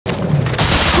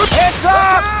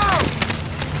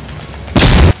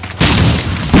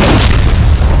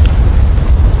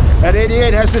That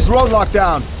 88 has this road locked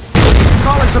down.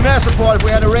 Calling some air support if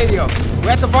we had a radio. We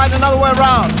have to find another way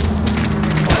around.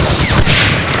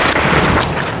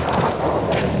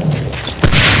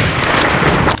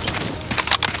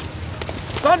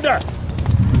 Thunder!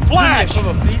 Flash!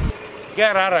 Cover, please.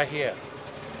 Get out of here.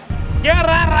 Get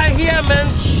out of here,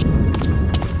 man!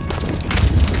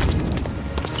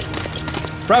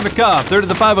 Private Cobb, 3rd to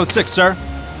the 506, sir.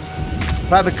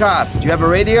 Private Cobb, do you have a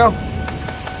radio?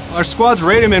 Our squad's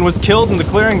radio man was killed in the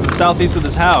clearing to the southeast of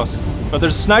this house. But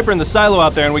there's a sniper in the silo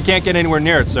out there and we can't get anywhere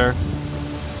near it, sir.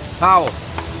 Powell,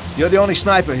 you're the only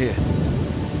sniper here.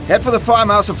 Head for the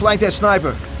farmhouse and flank that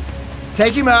sniper.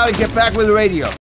 Take him out and get back with the radio.